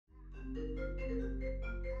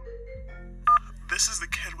this is the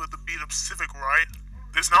kid with the beat-up Civic, right?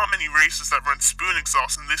 There's not many races that run spoon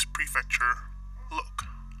exhaust in this prefecture. Look,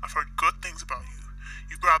 I've heard good things about you.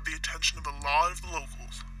 You've grabbed the attention of a lot of the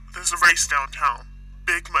locals. There's a race downtown.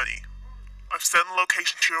 Big money. I've sent the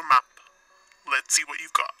location to your map. Let's see what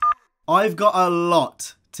you've got. I've got a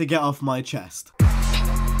lot to get off my chest.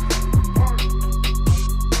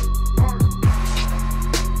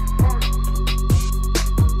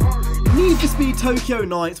 Need for Speed Tokyo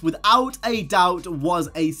Nights without a doubt was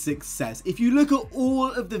a success. If you look at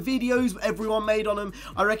all of the videos everyone made on them,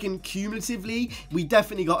 I reckon cumulatively we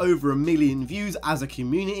definitely got over 1 million views as a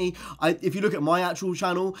community. If you look at my actual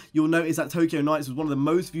channel, you'll notice that Tokyo Nights was one of the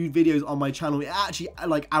most viewed videos on my channel. It actually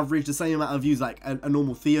like averaged the same amount of views like a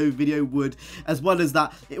normal Theo video would, as well as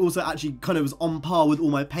that it also actually kind of was on par with all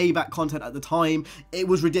my payback content at the time. It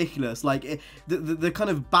was ridiculous. Like the kind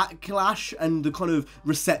of backlash and the kind of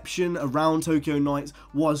reception around Tokyo Nights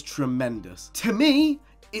was tremendous. To me,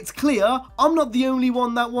 it's clear I'm not the only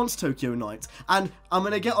one that wants Tokyo Nights, and I'm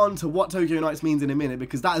going to get on to what Tokyo Nights means in a minute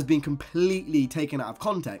because that has been completely taken out of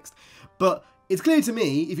context. But it's clear to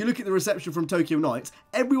me, if you look at the reception from Tokyo Nights,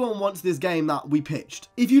 everyone wants this game that we pitched.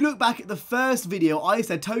 If you look back at the first video, I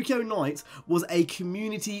said Tokyo Nights was a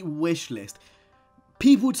community wish list.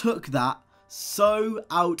 People took that so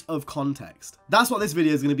out of context. That's what this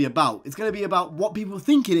video is going to be about. It's going to be about what people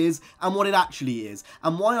think it is and what it actually is,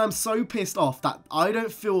 and why I'm so pissed off that I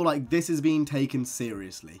don't feel like this is being taken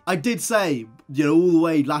seriously. I did say, you know, all the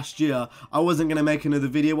way last year, I wasn't going to make another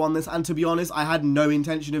video on this, and to be honest, I had no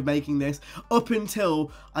intention of making this up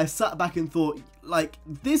until I sat back and thought, like,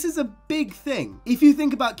 this is a big thing. If you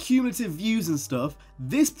think about cumulative views and stuff,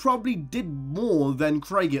 this probably did more than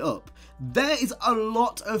Craig It Up. There is a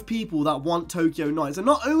lot of people that want Tokyo Nights, and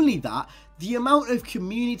not only that, the amount of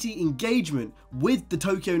community engagement with the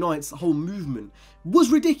Tokyo Nights whole movement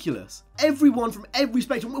was ridiculous. Everyone from every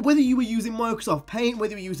spectrum, whether you were using Microsoft Paint,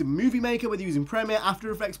 whether you were using Movie Maker, whether you were using Premiere, After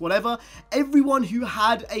Effects, whatever, everyone who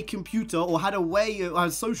had a computer or had a way or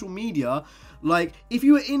had social media, like if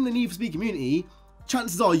you were in the Need for Speed community,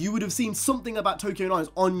 chances are you would have seen something about Tokyo Nights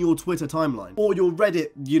on your Twitter timeline or your Reddit,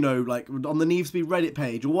 you know, like on the Need for Speed Reddit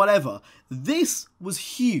page or whatever. This was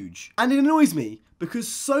huge, and it annoys me because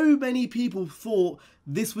so many people thought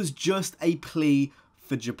this was just a plea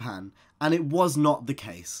for Japan, and it was not the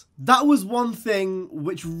case. That was one thing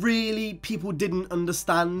which really people didn't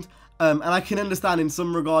understand. And I can understand in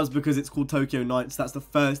some regards because it's called Tokyo Nights, that's the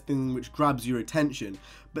first thing which grabs your attention.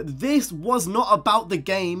 But this was not about the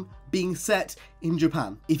game being set in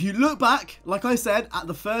Japan. If you look back, like I said, at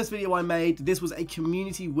the first video I made, this was a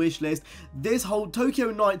community wish list. This whole Tokyo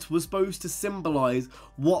Nights was supposed to symbolize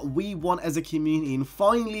what we want as a community and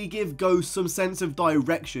finally give Ghost some sense of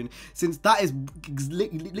direction, since that is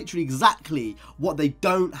literally exactly what they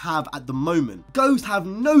don't have at the moment. Ghost have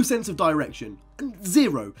no sense of direction.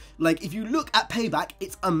 Zero. Like, if you look at Payback,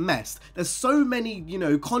 it's a mess. There's so many, you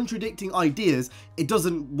know, contradicting ideas, it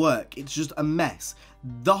doesn't work. It's just a mess.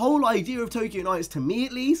 The whole idea of Tokyo Nights, to me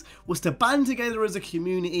at least, was to band together as a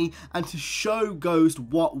community and to show Ghost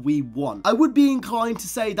what we want. I would be inclined to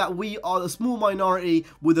say that we are a small minority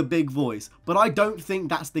with a big voice, but I don't think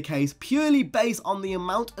that's the case, purely based on the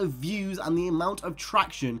amount of views and the amount of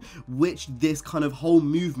traction which this kind of whole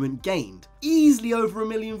movement gained. Easily over 1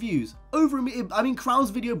 million views. Over a million. I mean, Crown's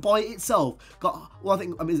video by itself got, well, I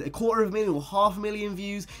think, is it 250,000 or 500,000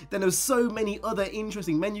 views? Then there's so many other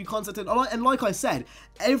interesting menu content, and like I said,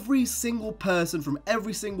 every single person from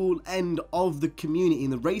every single end of the community, in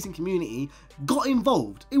the racing community, got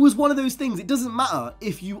involved. It was one of those things, it doesn't matter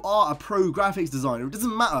if you are a pro graphics designer, it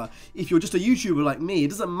doesn't matter if you're just a YouTuber like me, it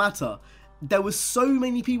doesn't matter. There were so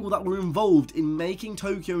many people that were involved in making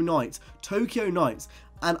Tokyo Nights,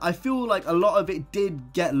 and I feel like a lot of it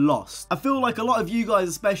did get lost. I feel like a lot of you guys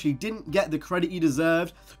especially didn't get the credit you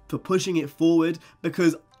deserved for pushing it forward,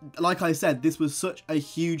 because like I said, this was such a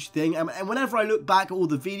huge thing, and whenever I look back at all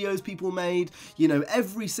the videos people made, you know,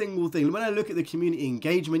 every single thing, when I look at the community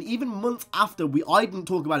engagement, even months after I didn't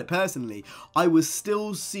talk about it personally, I was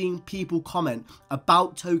still seeing people comment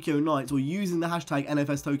about Tokyo Nights or using the hashtag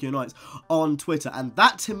NFS Tokyo Nights on Twitter, and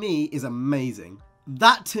that to me is amazing.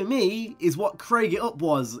 That to me is what Craig It Up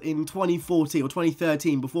was in 2014 or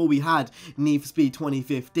 2013, before we had Need for Speed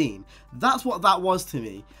 2015. That's what that was to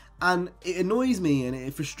me, and it annoys me and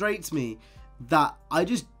it frustrates me that I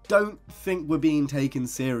just don't think we're being taken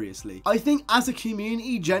seriously. I think as a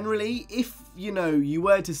community generally, if you know, you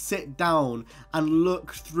were to sit down and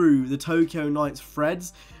look through the Tokyo Nights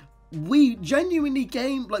threads, we genuinely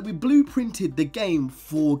we blueprinted the game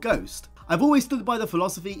for Ghost. I've always stood by the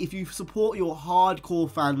philosophy, if you support your hardcore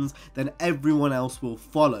fans, then everyone else will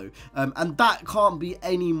follow. And that can't be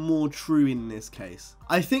any more true in this case.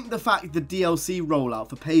 I think the fact the DLC rollout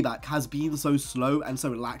for Payback has been so slow and so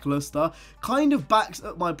lackluster kind of backs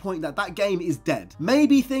up my point that that game is dead.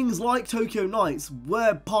 Maybe things like Tokyo Nights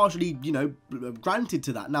were partially, you know, granted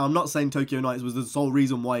to that. Now, I'm not saying Tokyo Nights was the sole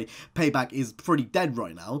reason why Payback is pretty dead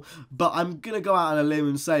right now, but I'm gonna go out on a limb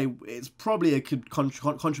and say it's probably a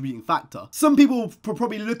contributing factor. Some people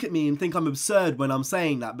probably look at me and think I'm absurd when I'm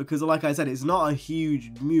saying that, because like I said, it's not a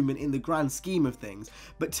huge movement in the grand scheme of things,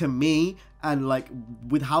 but to me, and like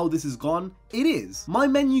with how this has gone, it is. My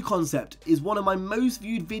menu concept is one of my most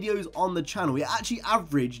viewed videos on the channel. It actually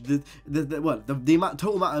averaged the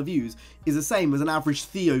total amount of views is the same as an average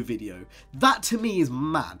Theo video. That to me is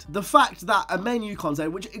mad. The fact that a menu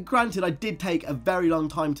concept, which granted I did take a very long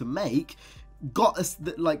time to make, got us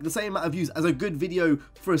like the same amount of views as a good video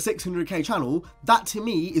for a 600k channel, that to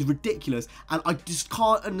me is ridiculous, and I just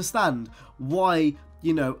can't understand why,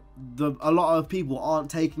 you know, a lot of people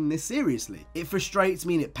aren't taking this seriously. It frustrates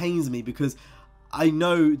me and it pains me, because I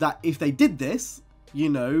know that if they did this, you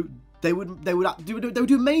know, they would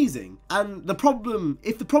do amazing. And the problem,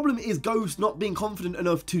 if the problem is Ghost not being confident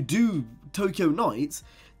enough to do Tokyo Nights,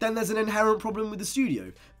 then there's an inherent problem with the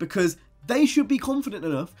studio, because they should be confident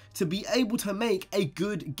enough to be able to make a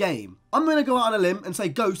good game. I'm going to go out on a limb and say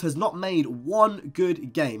Ghost has not made one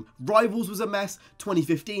good game. Rivals was a mess,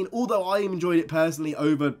 2015, although I enjoyed it personally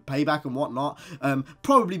over Payback and whatnot,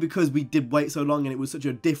 probably because we did wait so long and it was such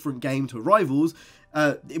a different game to Rivals.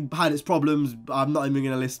 It had its problems. I'm not even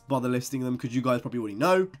going to bother listing them because you guys probably already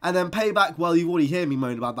know. And then Payback, well, you've already heard me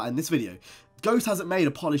moan about that in this video. Ghost hasn't made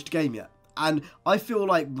a polished game yet, and I feel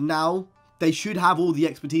like now they should have all the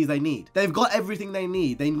expertise they need. They've got everything they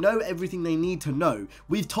need. They know everything they need to know.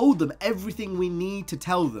 We've told them everything we need to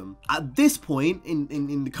tell them. At this point,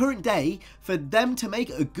 in the current day, for them to make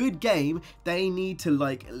a good game, they need to,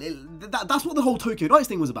 like, that's what the whole Tokyo Nights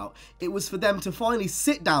thing was about. It was for them to finally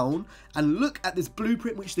sit down and look at this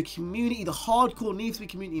blueprint which the community, the hardcore Need for Speed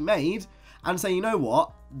community made, and say, you know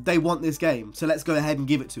what, they want this game, so let's go ahead and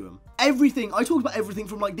give it to them. Everything, I talked about everything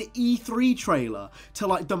from like the E3 trailer, to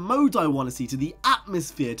like the modes I want to see, to the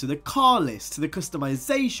atmosphere, to the car list, to the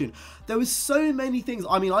customization. There was so many things,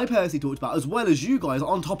 I mean, I personally talked about, as well as you guys.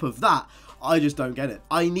 On top of that, I just don't get it.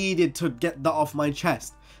 I needed to get that off my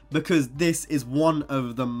chest, because this is one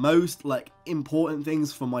of the most like important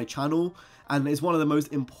things for my channel, and it's one of the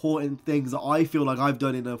most important things that I feel like I've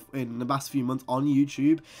done in the past few months on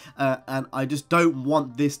YouTube, and I just don't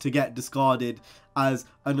want this to get discarded as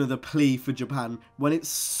another plea for Japan, when it's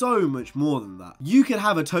so much more than that. You could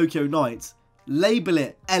have a Tokyo Nights, label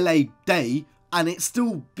it LA Day, and it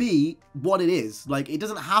still be what it is. Like, it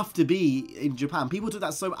doesn't have to be in Japan. People took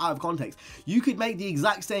that so out of context. You could make the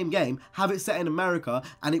exact same game, have it set in America,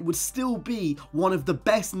 and it would still be one of the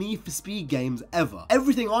best Need for Speed games ever.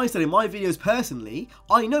 Everything I said in my videos personally,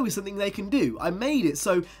 I know is something they can do. I made it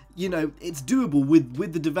so, you know, it's doable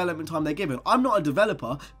with the development time they're given. I'm not a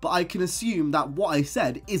developer, but I can assume that what I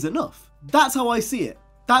said is enough. That's how I see it.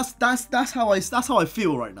 That's how I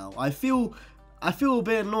feel right now. I feel a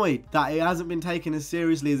bit annoyed that it hasn't been taken as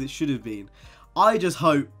seriously as it should have been. I just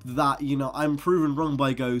hope that, you know, I'm proven wrong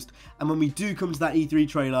by Ghost, and when we do come to that E3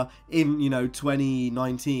 trailer in, you know,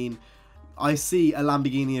 2019, I see a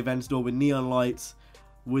Lamborghini Aventador with neon lights,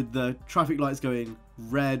 with the traffic lights going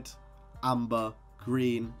red, amber,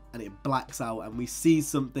 green, and it blacks out, and we see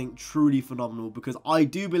something truly phenomenal, because I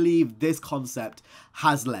do believe this concept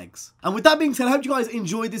has legs. And with that being said, I hope you guys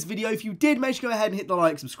enjoyed this video. If you did, make sure to go ahead and hit the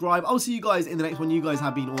like, subscribe. I'll see you guys in the next one. You guys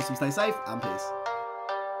have been awesome. Stay safe, and peace.